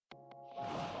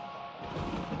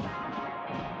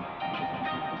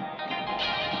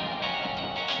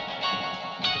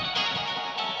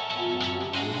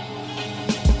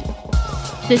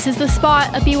This is The Spot,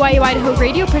 a BYU Idaho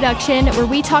radio production where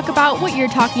we talk about what you're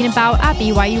talking about at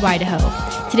BYU Idaho.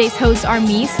 Today's hosts are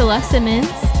me, Celeste Simmons,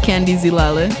 Candy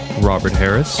Zilale, Robert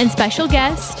Harris, and special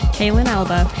guest, Kaylin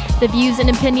Alba. The views and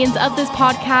opinions of this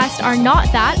podcast are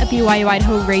not that of BYU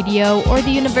Idaho Radio or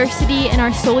the university and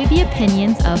are solely the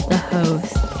opinions of the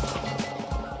host.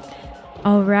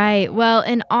 All right. Well,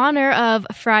 in honor of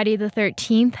Friday the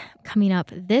 13th coming up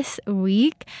this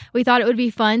week, we thought it would be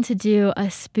fun to do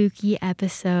a spooky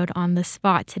episode on The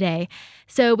Spot today.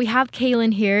 So we have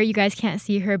Kaylin here. You guys can't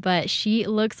see her, but she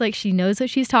looks like she knows what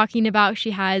she's talking about.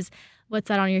 She has, what's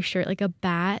that on your shirt? Like a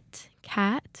bat?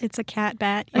 Cat? It's a cat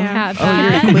bat. A cat Oh,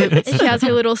 bat. you're equipped. And she has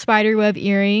her little spider web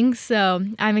earrings. So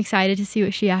I'm excited to see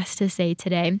what she has to say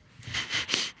today.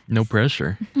 no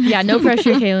pressure. Yeah, no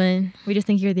pressure, Kaylin. We just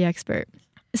think you're the expert.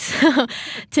 So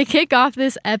to kick off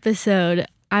this episode,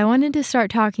 I wanted to start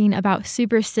talking about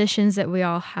superstitions that we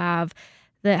all have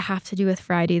that have to do with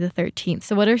Friday the 13th.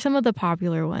 So what are some of the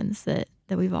popular ones that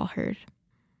we've all heard?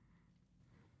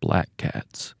 Black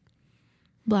cats.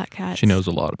 Black cats. She knows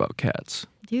a lot about cats.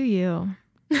 Do you?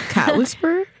 Cat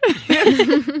Whisperer.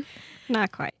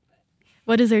 Not quite.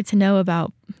 What is there to know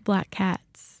about black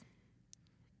cats?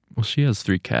 Well, she has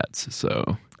 3 cats, so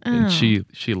Oh. and she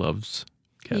loves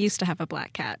He cats. used to have a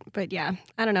black cat. But yeah,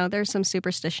 I don't know. There's some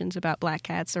superstitions about black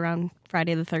cats around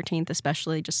Friday the 13th,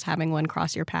 especially just having one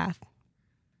cross your path.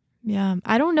 Yeah.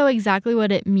 I don't know exactly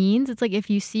what it means. It's like if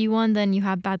you see one, then you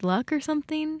have bad luck or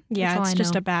something. Yeah, That's all it's I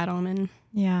just know. a bad omen.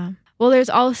 Yeah. Well, there's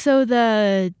also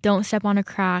the don't step on a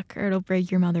crack or it'll break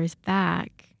your mother's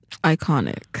back.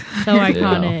 Iconic. So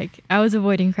iconic. I was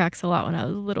avoiding cracks a lot when I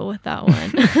was little with that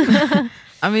one.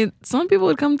 I mean, some people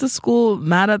would come to school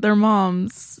mad at their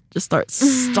moms, just start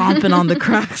stomping on the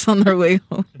cracks on their way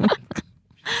home.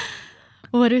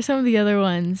 What are some of the other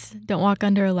ones? Don't walk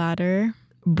under a ladder.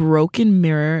 Broken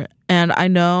mirror. And I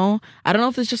don't know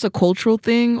if it's just a cultural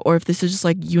thing or if this is just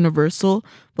like universal.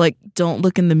 Like, don't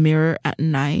look in the mirror at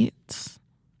night.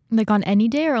 Like on any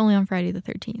day or only on Friday the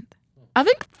 13th? I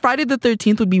think Friday the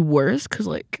 13th would be worse because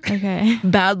like Okay.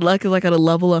 bad luck is like at a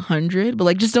level 100. But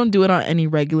like, just don't do it on any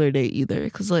regular day either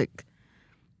because like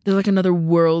there's like another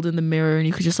world in the mirror and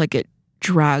you could just like get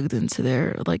dragged into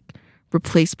there, like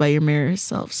replaced by your mirror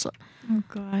self. So Oh,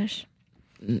 gosh.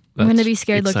 I'm That's going to be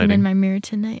scared looking in exciting. my mirror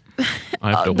tonight.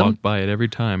 I have to don't- walk by it every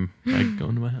time I go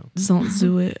into my house. don't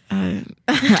do it. I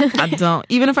don't.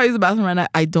 Even if I use the bathroom right now,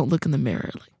 I don't look in the mirror.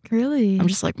 Like Really? I'm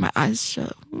just like my eyes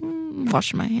shut,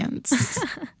 washing my hands.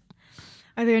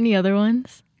 Are there any other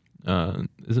ones?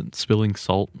 Isn't spilling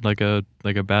salt like a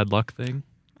bad luck thing?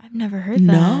 I've never heard that.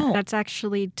 No. That's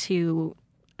actually to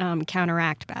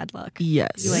counteract bad luck. Yes.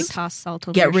 You like toss salt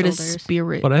over Get your rid shoulders. of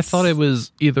spirits. But I thought it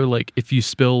was either like if you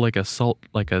spill like a salt,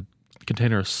 like a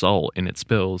container of salt and it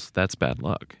spills, that's bad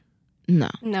luck. No.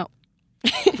 No.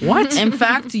 What? In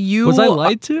fact, you Was I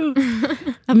lied to? maybe you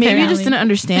just Apparently. didn't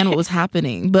understand what was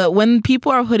happening. But when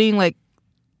people are putting like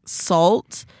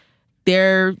salt,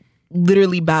 they're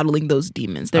literally battling those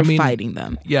demons. They're I mean, fighting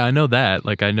them. Yeah, I know that.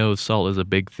 Like I know salt is a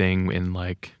big thing in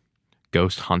like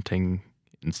ghost hunting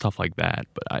and stuff like that.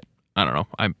 But I don't know.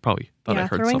 I probably thought I Yeah,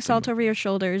 heard throwing something. salt over your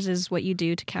shoulders is what you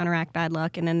do to counteract bad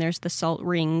luck. And then there's the salt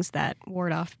rings that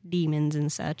ward off demons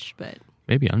and such. But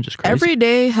Maybe I'm just crazy.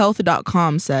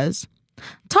 Everydayhealth.com says,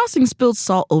 tossing spilled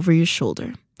salt over your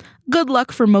shoulder. Good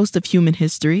luck for most of human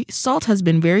history. Salt has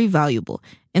been very valuable.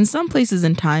 In some places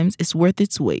and times, it's worth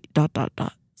its weight. ...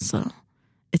 So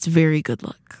it's very good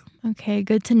luck. Okay,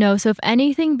 good to know. So if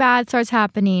anything bad starts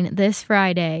happening this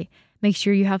Friday, make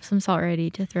sure you have some salt ready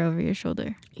to throw over your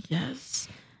shoulder. Yes.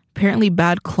 Apparently,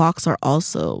 bad clocks are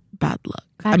also bad luck.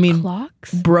 Bad I mean,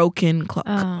 clocks? broken clock.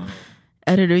 Oh,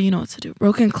 Editor, you know what to do.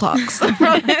 Broken clocks.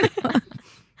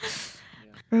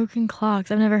 broken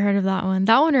clocks. I've never heard of that one.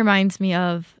 That one reminds me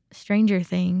of Stranger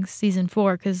Things season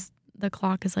 4 because the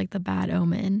clock is like the bad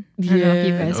omen. I don't know if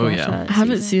you Yeah. guys Oh, watched yeah. that I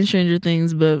haven't season. seen Stranger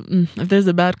Things, but if there's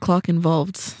a bad clock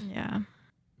involved. Yeah.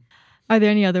 Are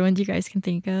there any other ones you guys can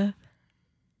think of?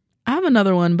 I have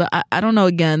another one, but I don't know.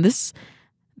 Again, this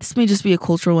may just be a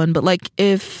cultural one, but like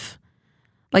if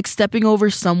like stepping over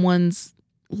someone's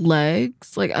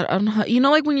legs, like I don't know how,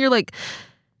 like when you're like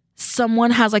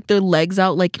someone has like their legs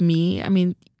out like me. I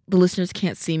mean, the listeners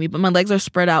can't see me, but my legs are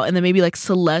spread out, and then maybe like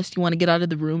Celeste, you want to get out of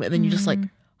the room, and then you just like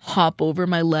hop over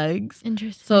my legs.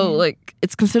 Interesting. So like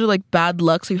it's considered like bad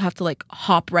luck, so you have to like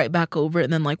hop right back over it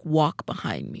and then like walk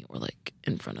behind me or like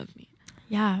in front of me.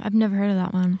 Yeah, I've never heard of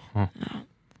that one. Huh.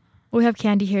 We have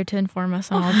Candy here to inform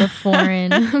us on all the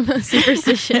foreign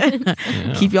superstitions.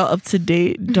 Yeah. Keep y'all up to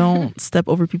date. Don't step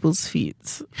over people's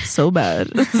feet. So bad.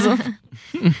 So-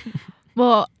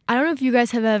 Well, I don't know if you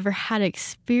guys have ever had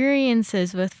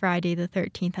experiences with Friday the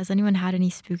 13th. Has anyone had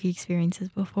any spooky experiences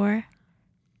before?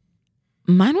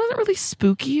 Mine wasn't really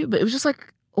spooky, but it was just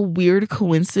like a weird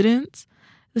coincidence.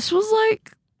 This was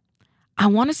like, I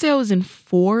want to say I was in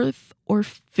 4th or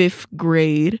 5th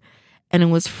grade, and it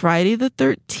was Friday the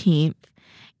 13th.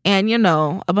 And, you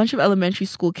know, a bunch of elementary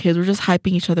school kids were just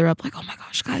hyping each other up like, oh my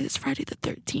gosh, guys, it's Friday the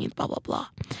 13th, blah, blah, blah.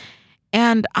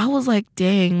 And I was like,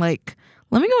 dang, like,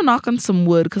 let me go knock on some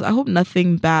wood because I hope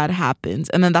nothing bad happens.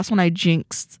 And then that's when I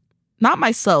jinxed, not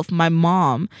myself, my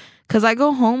mom. Because I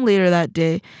go home later that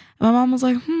day. And my mom was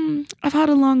like, I've had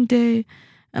a long day.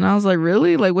 And I was like,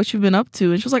 really? Like, what you been up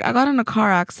to? And she was like, I got in a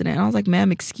car accident. And I was like,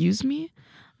 ma'am, excuse me?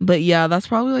 But yeah, that's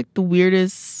probably like the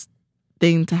weirdest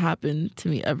thing to happen to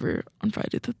me ever on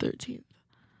Friday the 13th.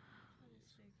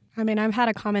 I mean, I've had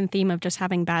a common theme of just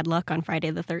having bad luck on Friday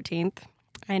the 13th.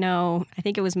 I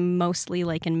think it was mostly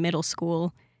like in middle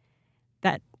school.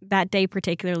 That day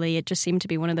particularly, it just seemed to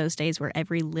be one of those days where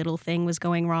every little thing was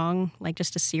going wrong, like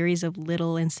just a series of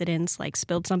little incidents, like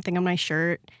spilled something on my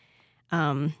shirt,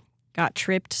 got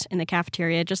tripped in the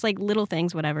cafeteria, just like little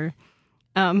things, whatever.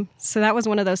 So that was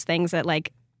one of those things that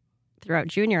like throughout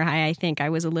junior high, I think I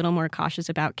was a little more cautious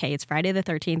about, okay, it's Friday the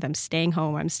 13th, I'm staying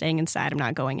home, I'm staying inside, I'm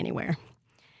not going anywhere.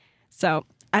 So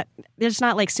there's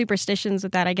not like superstitions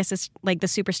with that. I guess it's like the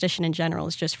superstition in general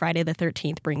is just Friday the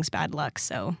 13th brings bad luck.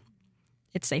 So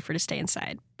it's safer to stay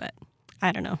inside, but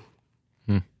I don't know.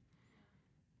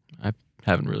 I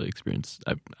haven't really experienced,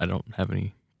 I don't have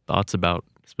any thoughts about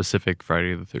specific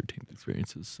Friday the 13th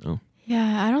experiences. So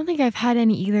Yeah, I don't think I've had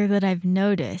any either that I've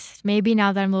noticed. Maybe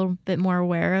now that I'm a little bit more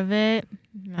aware of it.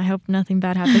 I hope nothing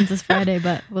bad happens this Friday,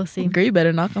 but we'll see. Girl, you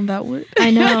better knock on that wood.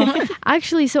 I know.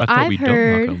 Actually, so I thought I've we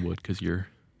heard... don't knock on wood because your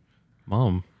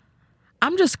mom.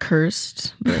 I'm just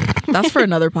cursed, but that's for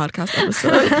another podcast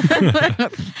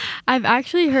episode. I've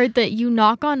actually heard that you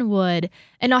knock on wood.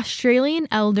 An Australian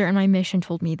elder in my mission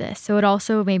told me this, so it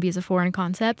also maybe is a foreign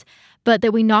concept, but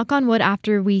that we knock on wood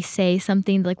after we say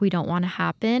something like we don't want to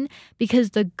happen because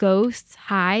the ghosts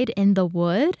hide in the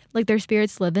wood, like their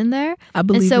spirits live in there. I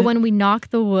believe and so it. when we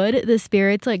knock the wood, the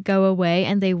spirits like go away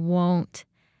and they won't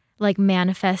like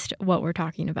manifest what we're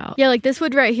talking about. Yeah, like this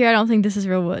wood right here, I don't think this is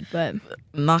real wood, but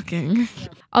Knocking.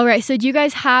 all right, so do you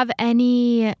guys have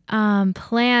any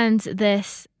plans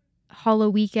this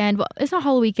Halloween weekend? Well, it's not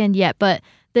Halloween weekend yet, but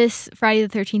this Friday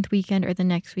the 13th weekend or the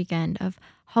next weekend of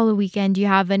Halloween weekend, do you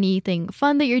have anything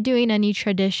fun that you're doing? Any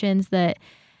traditions that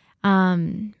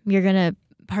you're going to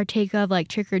partake of, like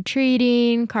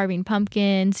trick-or-treating, carving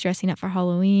pumpkins, dressing up for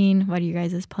Halloween? What are you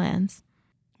guys' plans?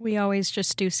 We always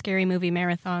just do scary movie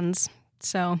marathons,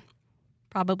 so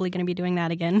probably going to be doing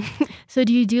that again. So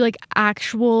do you do like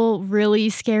actual really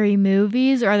scary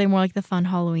movies or are they more like the fun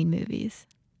Halloween movies?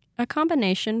 A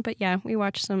combination, but yeah, we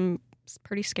watch some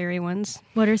pretty scary ones.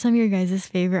 What are some of your guys'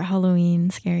 favorite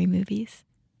Halloween scary movies?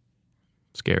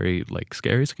 Scary, like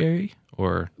scary,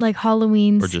 or Like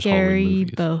Halloween, Or just scary, Halloween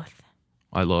movies. both.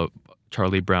 I love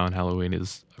Charlie Brown Halloween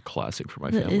is a classic for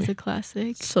my That family. is a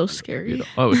classic. So scary.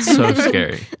 Oh, it's so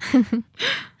scary.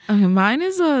 Okay, mine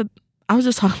is I was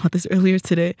just talking about this earlier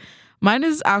today. Mine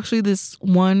is actually this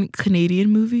one Canadian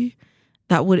movie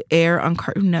that would air on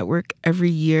Cartoon Network every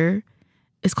year.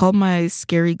 It's called My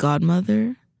Scary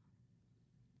Godmother.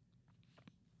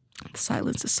 The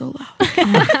silence is so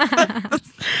loud.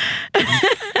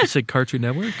 You said Cartoon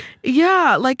Network?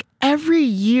 Yeah, like every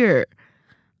year.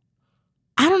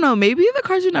 I don't know, maybe the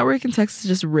Cartoon Network in Texas is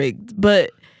just rigged, but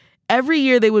every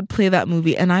year they would play that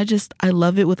movie and I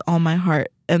love it with all my heart.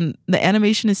 And the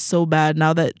animation is so bad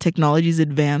now that technology's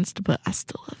advanced, but I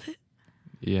still love it.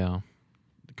 Yeah.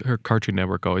 Her Cartoon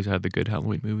Network always had the good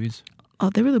Halloween movies.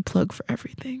 Oh, they were the plug for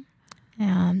everything.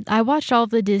 Yeah, I watched all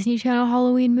of the Disney Channel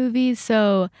Halloween movies,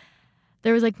 so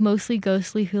there was like mostly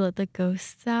Ghostly Who Let the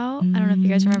Ghosts Out. I don't know if you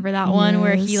guys remember that one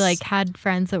where he Yes. like had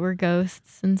friends that were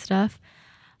ghosts and stuff.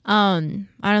 I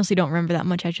honestly don't remember that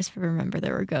much. I just remember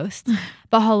there were ghosts.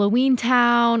 But Halloween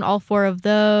Town, all 4 of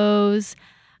those.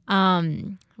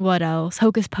 What else?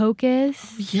 Hocus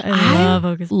Pocus. Yeah, I love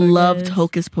Hocus Pocus. Loved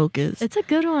Hocus Pocus. It's a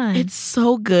good one. It's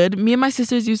so good. Me and my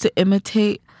sisters used to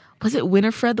imitate, was it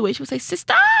Winifred, the way she would say,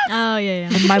 sister? oh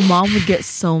yeah. And my mom would get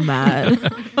so mad.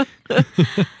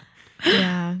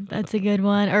 Yeah, that's a good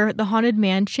one. Or The Haunted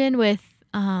Mansion with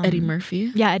Eddie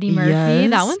Murphy. Yeah, Eddie Murphy. Yes.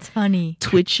 That one's funny.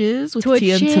 Twitches with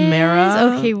Tia and Twitches.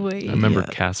 Tamara. Okay, wait. I remember Yes.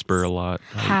 Casper a lot.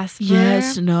 Casper.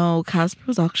 Yes, no. Casper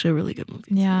was actually a really good movie.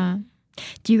 Yeah.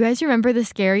 Do you guys remember the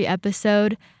scary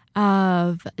episode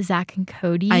of Zach and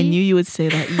Cody? I knew you would say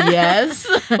that. Yes.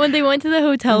 when they went to the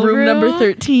hotel room number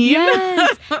 13.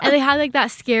 Yes. And they had like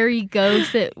that scary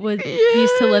ghost that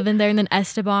used to live in there, and then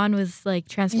Esteban was like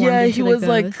transformed Yeah, into he the was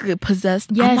ghost. like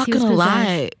possessed. Yes, I'm not he was gonna possessed.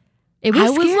 lie. It was I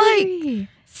was scary. like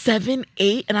 7,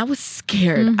 8, and I was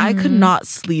scared. I could not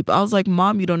sleep. I was like,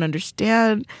 Mom, you don't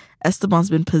understand. Esteban's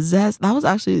been possessed. That was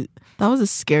a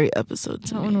scary episode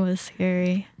to That me. one was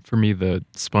scary. For me, the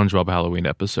SpongeBob Halloween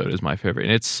episode is my favorite,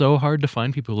 and it's so hard to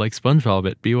find people who like SpongeBob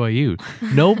at BYU.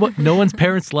 No one's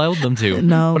parents allowed them to.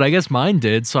 No. But I guess mine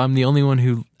did, so I'm the only one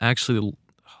who actually.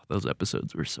 Those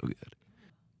episodes were so good.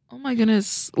 Oh my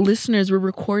goodness, listeners, we're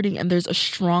recording and there's a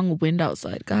strong wind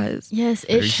outside, guys. Yes,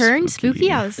 Very it turned spooky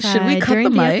spooky. outside. Should we cut during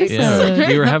the mic? episode. Yeah,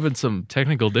 we were having some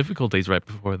technical difficulties right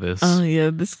before this. Oh yeah,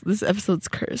 this episode's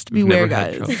cursed. We've Beware, never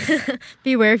had guys. trouble.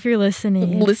 Beware if you're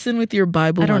listening. Listen with your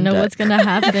Bible. I don't on know deck. what's gonna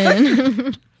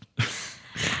happen.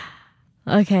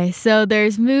 Okay, so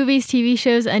there's movies, TV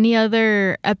shows, any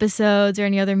other episodes or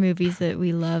any other movies that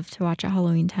we love to watch at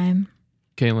Halloween time?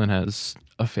 Kaylin has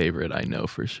a favorite, I know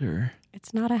for sure.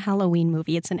 It's not a Halloween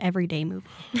movie. It's an everyday movie.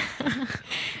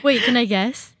 Wait, can I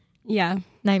guess? Yeah,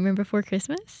 Nightmare Before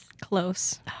Christmas?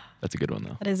 close. That's a good one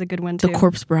though. That is a good one too. The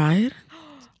Corpse Bride?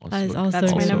 That is also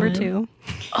That's my good number one. 2.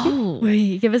 Oh,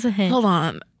 Wait, give us a hint. hold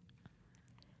on.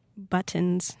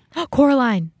 Buttons.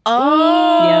 Coraline.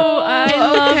 Oh, I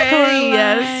love okay. Coraline.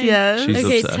 Yes. She's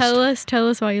Okay, obsessed. tell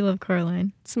us why you love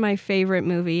Coraline. It's my favorite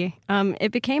movie.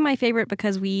 It became my favorite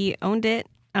because we owned it.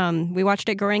 We watched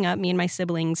it growing up, me and my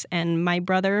siblings, and my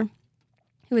brother,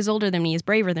 who is older than me, is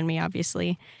braver than me,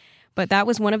 obviously. But that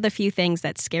was one of the few things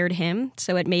that scared him.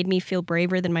 So it made me feel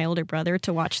braver than my older brother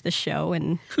to watch the show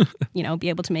and, be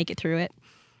able to make it through it.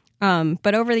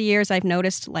 But over the years, I've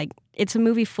noticed like it's a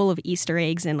movie full of Easter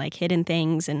eggs and like hidden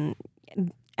things. And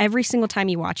every single time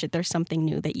you watch it, there's something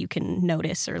new that you can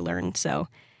notice or learn. So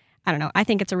I don't know. I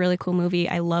think it's a really cool movie.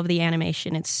 I love the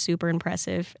animation. It's super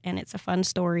impressive and it's a fun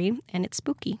story and it's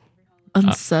spooky.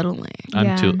 Unsettling.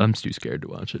 Yeah. I'm too scared to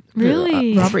watch it.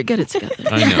 Really? Robert, get it together.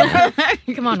 I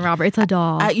know. Come on, Robert. It's a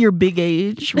doll. At your big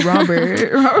age,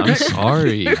 Robert. I'm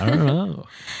sorry. I don't know.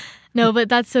 No, but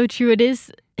that's so true. It is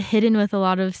hidden with a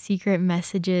lot of secret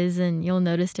messages, and you'll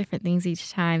notice different things each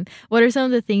time. What are some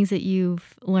of the things that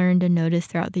you've learned and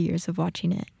noticed throughout the years of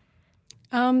watching it?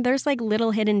 There's like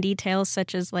little hidden details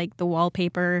such as like the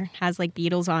wallpaper has like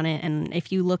beetles on it. And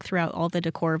if you look throughout all the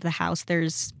decor of the house,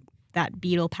 there's that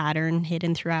beetle pattern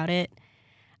hidden throughout it.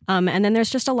 And then there's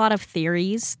just a lot of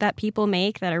theories that people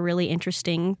make that are really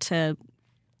interesting to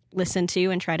listen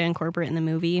to and try to incorporate in the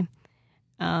movie.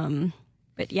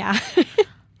 But yeah.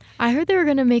 I heard they were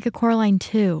going to make a Coraline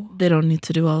 2. They don't need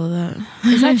to do all of that.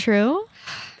 Is that true?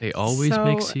 They always So-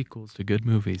 make sequels to good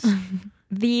movies.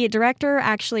 The director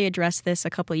actually addressed this a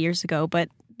couple of years ago, but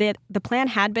the plan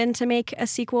had been to make a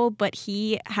sequel, but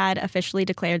he had officially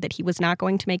declared that he was not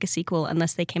going to make a sequel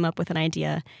unless they came up with an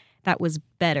idea that was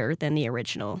better than the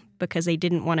original because they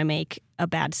didn't want to make a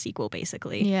bad sequel,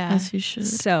 basically. Yeah. As you should.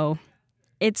 So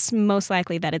it's most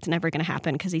likely that it's never going to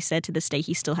happen because he said to this day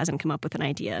he still hasn't come up with an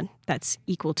idea that's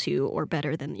equal to or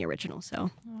better than the original.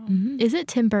 So Is it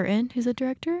Tim Burton who's the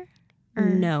director? Or-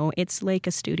 no, it's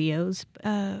Leica Studios. But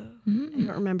I Mm. don't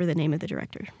remember the name of the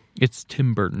director. It's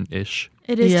Tim Burton-ish.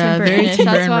 It is Yeah, Tim very Burton. Tim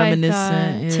That's Burton why I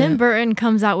reminiscent, thought. yeah. Tim Burton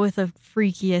comes out with the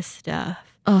freakiest stuff.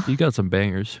 You got some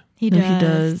bangers. He No, does. he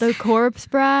does. The Corpse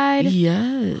Bride.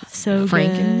 Yes. So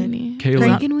Frank good. and Weenie.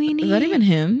 Kaylin, Frankenweenie. Is that even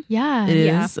him? Yeah. It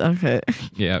Yeah. is? Okay.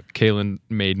 yeah, Kaylin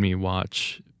made me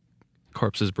watch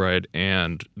Corpse's Bride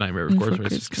and Nightmare Before Before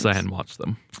Christmas because Christmas. I hadn't watched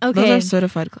them. Those Okay. are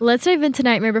certified. Let's dive into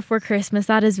Nightmare Before Christmas.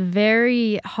 That is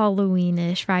very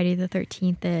Halloween-ish, Friday the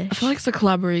 13th-ish. I feel like it's a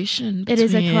collaboration. It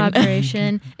is a between-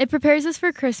 collaboration. It prepares us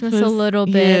for Christmas a Christmas, little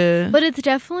bit, yeah. but it's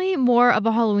definitely more of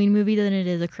a Halloween movie than it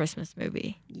is a Christmas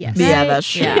movie. Yes. Yeah, Right?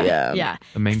 that's true. Yeah. Yeah.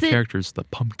 The main 'Cause it- character is the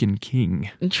Pumpkin King.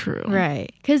 True.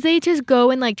 Right. Because they just go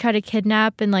and like try to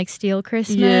kidnap and like steal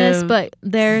Christmas, Yeah. but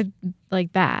they're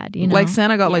like bad, you know? Like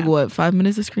Santa got like Yeah. what, 5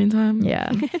 minutes of screen time?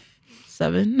 yeah.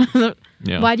 7.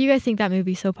 Yeah, Why do you guys think that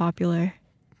movie's so popular?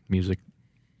 music.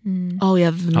 Oh yeah,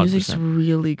 the music's 100%.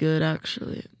 really good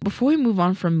actually. Before we move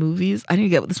on from movies, I need to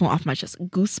get this one off my chest.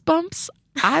 Goosebumps.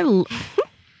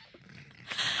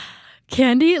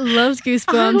 Candy loves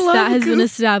Goosebumps. I love That has been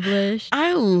established.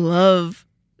 I love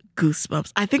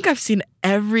Goosebumps. I think I've seen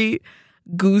every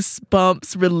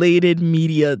Goosebumps related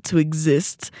media to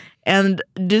exist. And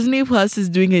Disney Plus is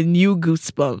doing a new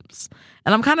Goosebumps.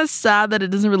 And I'm kind of sad that it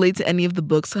doesn't relate to any of the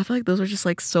books. I feel like those are just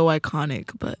like so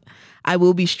iconic, but I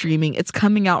will be streaming. It's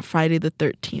coming out Friday the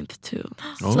 13th too.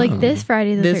 So like this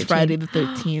Friday the 13th. This Friday the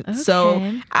 13th. So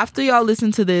Okay. after y'all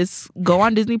listen to this, go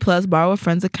on Disney Plus, borrow a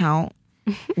friend's account,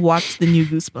 watch the new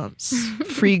Goosebumps.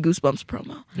 Free Goosebumps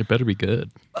promo. It better be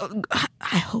good.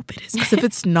 I hope it is. Because if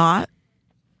it's not,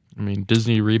 I mean,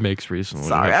 Disney remakes recently.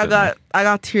 sorry, have I been-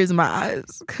 got tears in my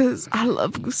eyes because I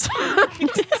love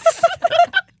Goosebumps.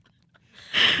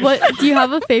 What do you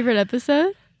have a favorite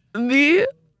episode? Me,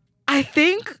 I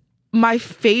think my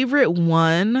favorite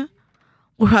one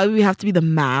would probably have to be The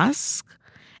Mask.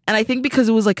 And I think because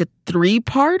it was like a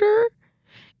 3-parter,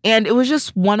 and it was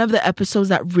just one of the episodes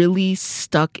that really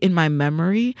stuck in my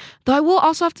memory. Though I will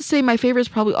also have to say my favorite is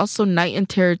probably also Night in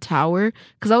Terror Tower,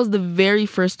 because that was the very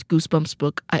first Goosebumps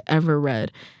book I ever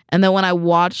read. And then when I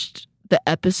watched the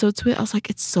episode to it, I was like,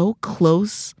 it's so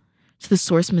close to the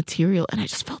source material, and I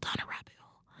just fell down a rabbit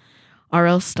hole.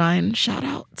 R.L. Stein, shout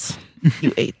out.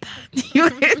 You ate that. You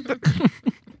ate that.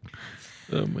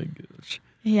 Oh my gosh.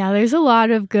 Yeah, there's a lot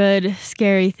of good,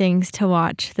 scary things to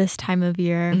watch this time of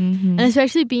year. Mhm. And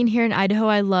especially being here in Idaho,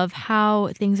 I love how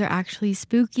things are actually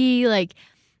spooky. Like,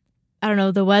 I don't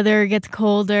know, the weather gets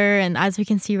colder. And as we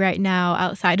can see right now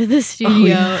outside of the studio,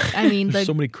 yeah. I mean, There's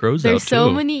so many crows there's out so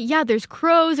too. many. Yeah, there's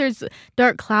crows. There's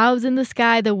dark clouds in the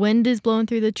sky. The wind is blowing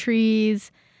through the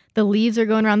trees. The leaves are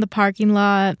going around the parking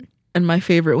lot. And my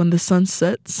favorite, when the sun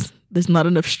sets, there's not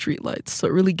enough streetlights, so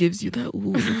it really gives you that,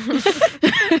 ooh.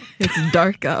 It's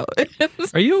dark out.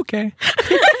 Are you okay?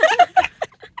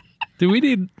 Do we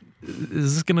need?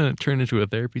 Is this gonna turn into a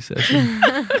therapy session?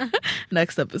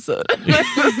 Next episode.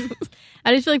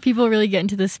 I just feel like people really get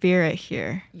into the spirit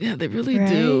here. Yeah, they really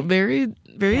do. Right? Very,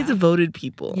 very Yeah. devoted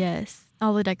people. Yes.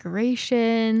 All the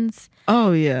decorations.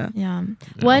 Oh, yeah. Yeah.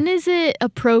 Yeah. When is it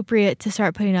appropriate to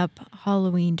start putting up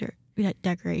Halloween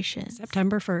decorations?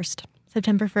 September 1st.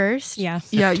 September 1st? Yeah.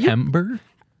 Yeah, September.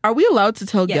 are we allowed to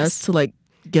tell Yes. guests to, like,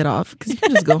 get off? Because you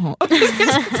can just go home.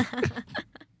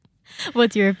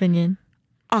 What's your opinion?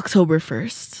 October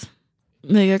 1st.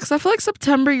 Yeah, because I feel like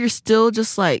September, you're still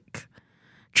just, like,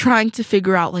 trying to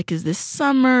figure out, like, is this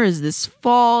summer? Is this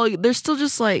fall? There's still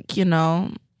just, like, you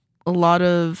know, a lot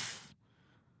of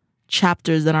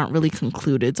chapters that aren't really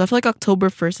concluded. So I feel like October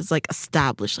 1st is, like,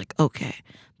 established. Like, okay,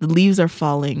 the leaves are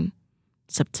falling.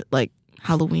 Like,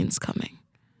 Halloween's coming.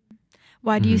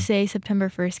 Why do you Mhm. say September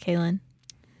 1st, Kaylin?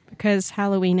 Because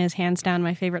Halloween is hands down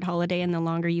my favorite holiday, and the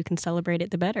longer you can celebrate it,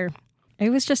 the better. It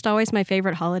was just always my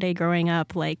favorite holiday growing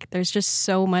up. Like, there's just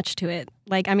so much to it.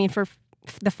 Like, I mean, for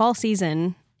the fall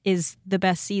season is the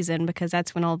best season because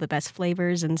that's when all the best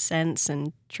flavors and scents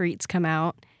and treats come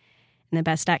out and the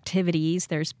best activities.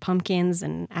 There's pumpkins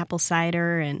and apple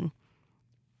cider and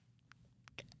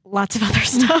lots of other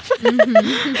stuff.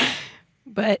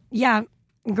 But yeah,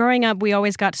 growing up, we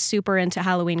always got super into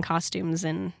Halloween costumes,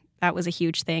 and that was a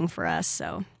huge thing for us.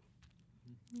 So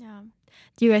Yeah.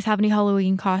 Do you guys have any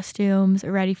Halloween costumes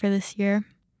ready for this year?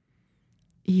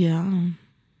 Yeah.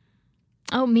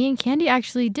 Oh, me and Candy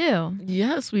actually do.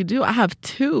 Yes, we do. I have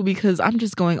 2 because I'm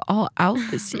just going all out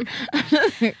this year.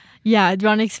 Yeah. Do you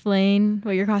want to explain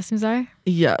what your costumes are?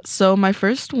 Yeah. So my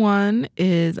first one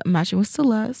is matching with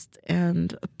Celeste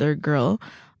and a third girl.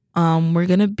 We're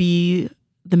gonna be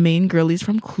the main girlies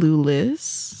from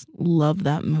Clueless. Love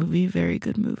that movie. Very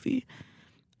good movie.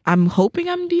 I'm hoping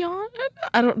I'm Dion.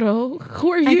 I don't know.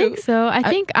 Who are you? I think so. I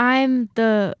think I'm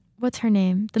the, what's her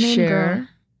name? The main girl. Cher.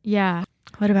 Yeah.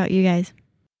 What about you guys?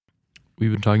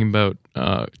 We've been talking about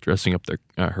dressing up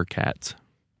her cats.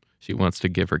 She wants to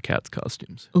give her cats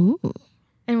costumes. Ooh.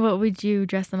 And what would you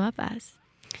dress them up as?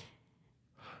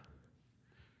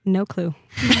 no clue.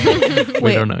 We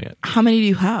Wait. don't know yet. How many do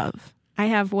you have? I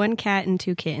have 1 cat and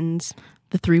 2 kittens.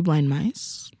 The 3 blind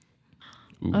mice.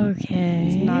 Ooh. Okay.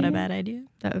 It's not a bad idea.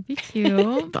 That would be cute.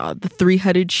 The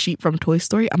 3-headed sheep from Toy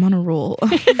Story. I'm on a roll.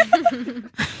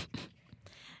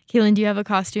 Kaylin, do you have a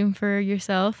costume for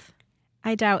yourself?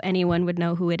 I doubt anyone would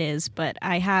know who it is, but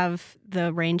I have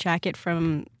the rain jacket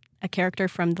from a character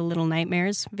from the Little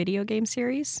Nightmares video game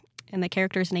series, and the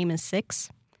character's name is Six.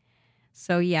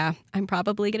 So yeah, I'm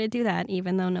probably going to do that,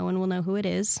 even though no one will know who it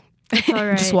is. That's all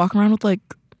right. Just walk around with like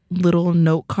little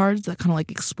note cards that kind of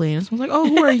like explain. Someone's like, "Oh,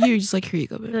 who are you?" Just like, "Here you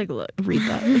go, babe. Like, look. Read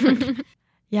that."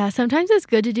 Yeah, sometimes it's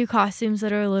good to do costumes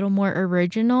that are a little more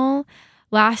original.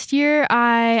 Last year,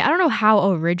 I don't know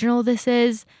how original this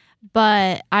is,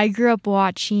 but I grew up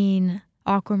watching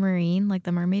Aquamarine, like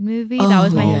the mermaid movie. That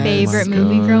was my Oh, favorite my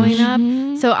movie gosh. growing up.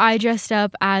 Mhm. So I dressed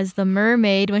up as the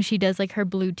mermaid when she does like her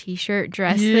blue t-shirt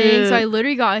dress thing. Yeah. So I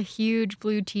literally got a huge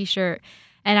blue t-shirt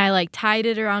and I like tied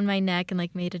it around my neck and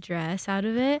like made a dress out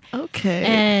of it. Okay.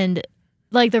 And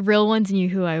like the real ones knew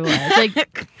who I was. Like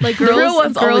The real girls,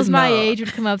 ones always girls my know. age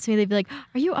would come up to me. They'd be like,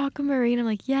 "Are you Aquamarine?" I'm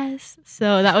like, "Yes."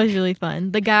 So that was really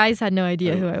fun. The guys had no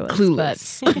idea who I was.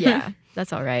 Clueless. But yeah,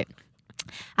 that's all right.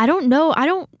 I don't know. I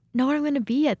don't know what I'm going to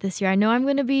be yet this year. I know I'm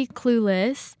going to be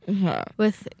Clueless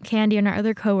with Candy and our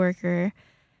other coworker.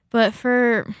 But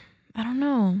I don't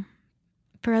know.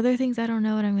 For other things, I don't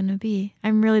know what I'm going to be.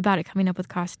 I'm really bad at coming up with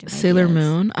costumes. Sailor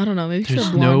Moon. I don't know. Maybe she has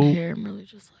blonde hair. I'm really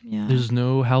just like, Yeah. There's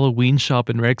no Halloween shop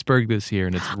in Rexburg this year,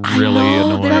 and it's I really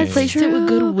know, annoying. They replaced it with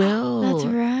Goodwill. That's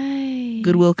right.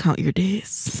 Goodwill, count your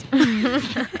days.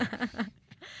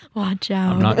 Watch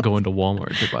out. I'm not going to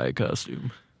Walmart to buy a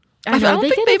costume. I know, don't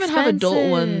think get they even have adult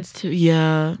expensive. ones too.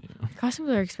 Yeah. Costumes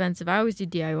are expensive. I always do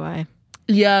DIY.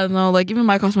 Yeah, no, like even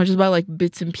my costume, I just buy like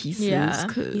bits and pieces. Yeah.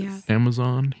 'Cause- Yeah.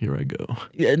 Amazon, here I go.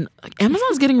 Yeah, and like,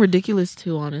 Amazon's getting ridiculous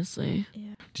too, honestly.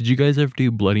 Did you guys ever do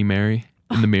Bloody Mary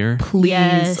in the mirror? Please.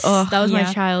 Yes, Ugh. that was my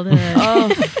Yeah. childhood.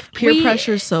 Oh, peer We-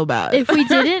 pressure is so bad. If we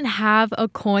didn't have a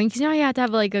coin, because you know you have to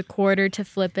have like a quarter to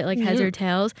flip it like heads or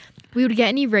tails, we would get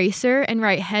an eraser and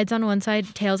write heads on one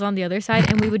side, tails on the other side,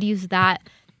 and we would use that,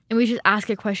 and we just ask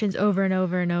it questions over and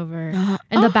over and over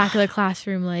in the back of the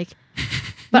classroom, like.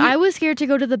 But I was scared to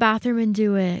go to the bathroom and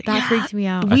do it. That freaked me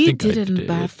out. We think I did it in the did.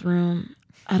 bathroom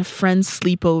at a friend's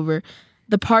sleepover.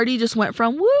 The party just went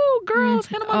from woo girls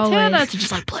Hannah Montana always. to just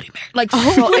like Bloody Mary. Like so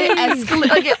it escalates.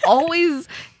 Like it always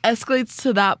escalates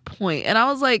to that point. And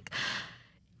I was like,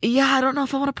 yeah, I don't know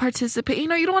if I want to participate. You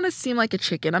know, you don't want to seem like a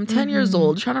chicken. I'm 10 years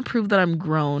old, trying to prove that I'm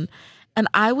grown. And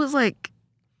I was like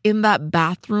in that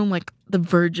bathroom, like the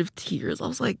verge of tears. I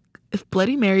was like, if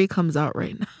Bloody Mary comes out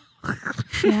right now.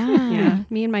 Yeah.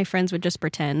 Me and my friends would just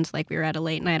pretend like we were at a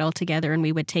late night all together, and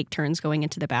we would take turns going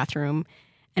into the bathroom.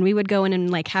 And we would go in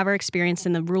and like have our experience,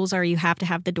 and the rules are you have to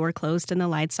have the door closed and the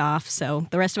lights off. So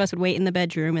the rest of us would wait in the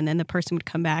bedroom, and then the person would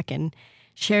come back and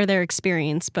share their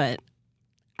experience. But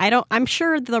I'm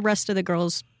sure the rest of the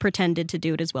girls pretended to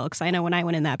do it as well, because I know when I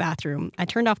went in that bathroom, I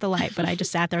turned off the light, but I just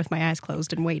sat there with my eyes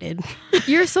closed and waited.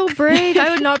 You're so brave.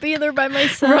 I would not be there by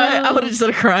myself. Right? I would have just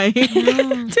started crying.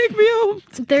 Take me home.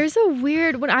 There's a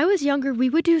weird, when I was younger,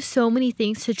 we would do so many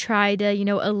things to try to,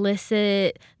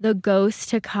 elicit the ghosts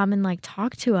to come and like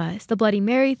talk to us. The Bloody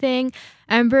Mary thing.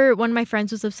 I remember one of my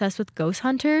friends was obsessed with ghost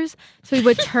hunters. So we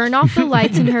would turn off the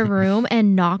lights in her room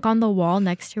and knock on the wall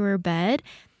next to her bed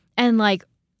and like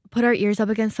put our ears up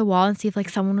against the wall and see if like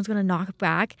someone was gonna knock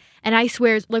back. And I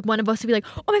swear, like one of us would be like,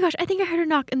 "Oh my gosh, I think I heard a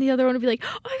knock," and the other one would be like,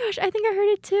 "Oh my gosh, I think I heard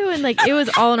it too." And like it was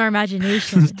all in our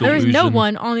imagination. There was no Delusion.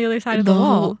 one on the other side of the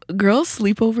wall. Girls'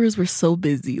 sleepovers were so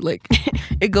busy. Like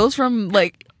it goes from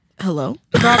like hello,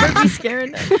 Robert be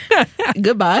scaring them.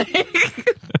 goodbye.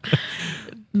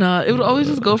 Nah, it would always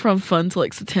just go from fun to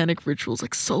like satanic rituals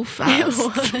like so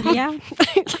fast. Yeah.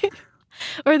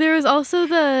 Or there was also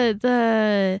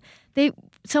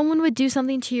someone would do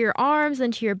something to your arms,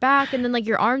 then to your back, and then like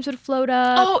your arms would float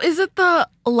up. Oh, is it the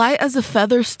light as a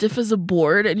feather, stiff as a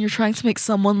board, and you're trying to make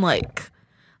someone like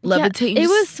levitate? Yeah, it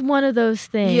was one of those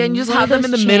things. Yeah, and you just One have of them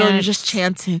in the those middle and you're chants. just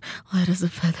chanting, light as a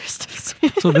feather, stiff as a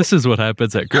board. So this is what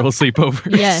happens at girl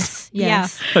sleepovers.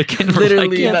 Yes. I can't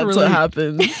Literally, can't that's relate. what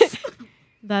happens.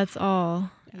 That's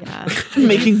all. Yeah.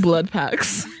 Making blood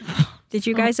packs. Did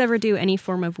you guys ever do any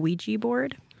form of Ouija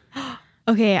board?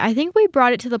 Okay, I think we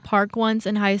brought it to the park once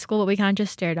in high school, but we kind of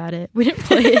just stared at it. We didn't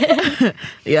play it.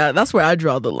 Yeah, that's where I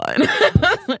draw the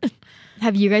line.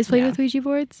 Have you guys played Yeah. with Ouija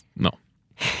boards? No.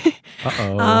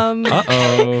 Uh-oh.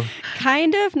 Um,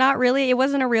 Kind of, not really. It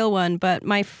wasn't a real one, but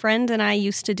my friend and I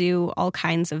used to do all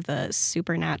kinds of the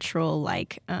supernatural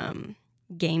like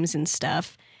games and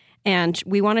stuff. And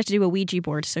we wanted to do a Ouija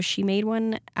board, so she made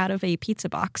one out of a pizza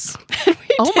box.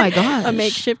 Oh my gosh. A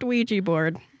makeshift Ouija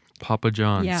board. Papa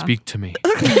John, Yeah. speak to me.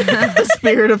 The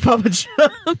spirit of Papa John.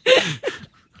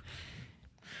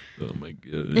 Oh my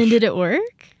gosh. And did it work?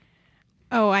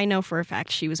 Oh, I know for a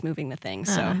fact she was moving the thing,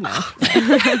 so no.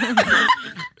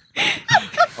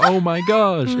 Oh my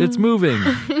gosh, it's moving.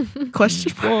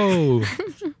 Question mark. Whoa.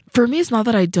 For me, it's not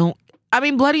that I don't. I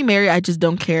mean, Bloody Mary, I just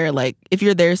don't care. Like, if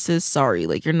you're there, sis, sorry.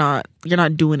 Like, you're not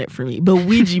doing it for me. But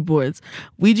Ouija boards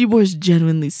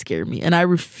genuinely scare me, and I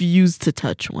refuse to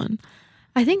touch one.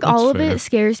 I think That's all of fair. it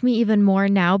scares me even more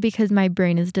now because my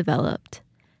brain is developed.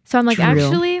 So I'm like, True.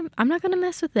 actually, I'm not going to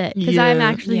mess with it because I'm Yeah.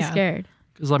 actually Yeah. scared.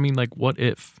 Because I mean, like, what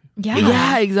if?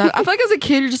 Yeah, exactly. I feel like as a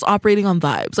kid, you're just operating on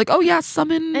vibes. Like, oh yeah,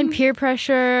 summon. And peer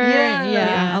pressure. Yeah.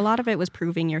 Yeah, a lot of it was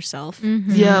proving yourself. Mhm.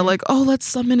 Yeah, like, oh, let's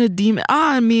summon a demon.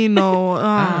 I mean, no.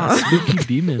 Spooky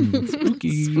demon.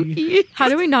 Spooky. How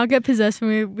do we not get possessed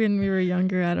when we were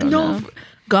younger? I don't No, know.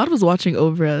 God was watching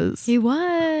over us. He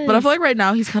was. But I feel like right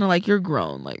now he's kind of like, you're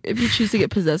grown. Like, if you choose to get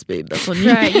possessed, babe, that's on you.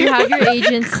 Right, you have your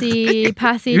agency,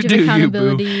 past the age You of do you, boo.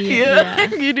 accountability. Yeah,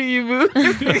 you do you, boo.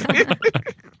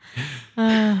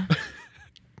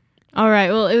 All right.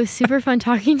 Well, it was super fun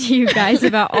talking to you guys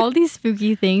about all these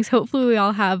spooky things. Hopefully, we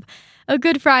all have a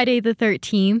good Friday the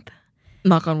 13th.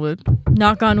 Knock on wood.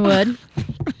 Knock on wood.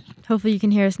 Hopefully you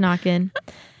can hear us knocking.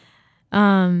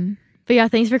 But yeah,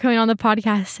 thanks for coming on the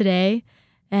podcast today.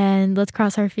 And let's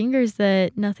cross our fingers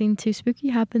that nothing too spooky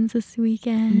happens this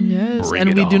weekend. Yes, Bring and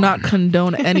it we do on. not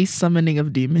condone any summoning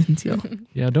of demons, yo.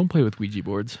 Yeah, don't play with Ouija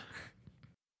boards.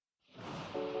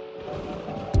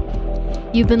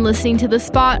 You've been listening to The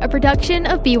Spot, a production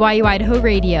of BYU Idaho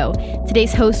Radio.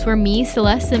 Today's hosts were me,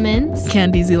 Celeste Simmons,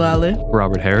 Candy Zilale.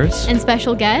 Robert Harris. and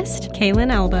special guest. Kaylin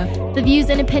Alba. The views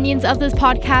and opinions of this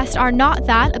podcast are not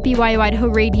that of BYU Idaho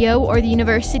Radio or the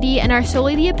university and are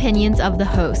solely the opinions of the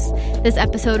hosts. This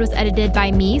episode was edited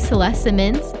by me, Celeste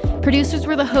Simmons. Producers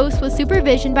were the hosts with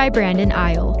supervision by Brandon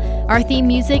Isle. Our theme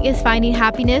music is Finding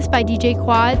Happiness by DJ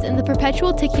Quads and The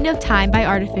Perpetual Ticking of Time by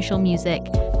Artificial Music.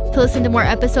 To listen to more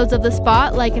episodes of The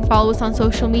Spot, like and follow us on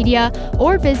social media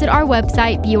or visit our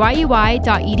website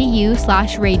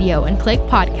byui.edu/radio and click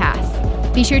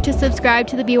podcasts. Be sure to subscribe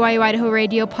to the BYU Idaho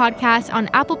Radio podcast on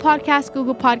Apple Podcasts,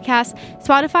 Google Podcasts,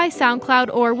 Spotify, SoundCloud,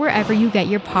 or wherever you get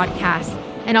your podcasts.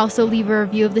 And also leave a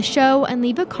review of the show and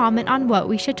leave a comment on what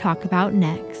we should talk about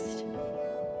next.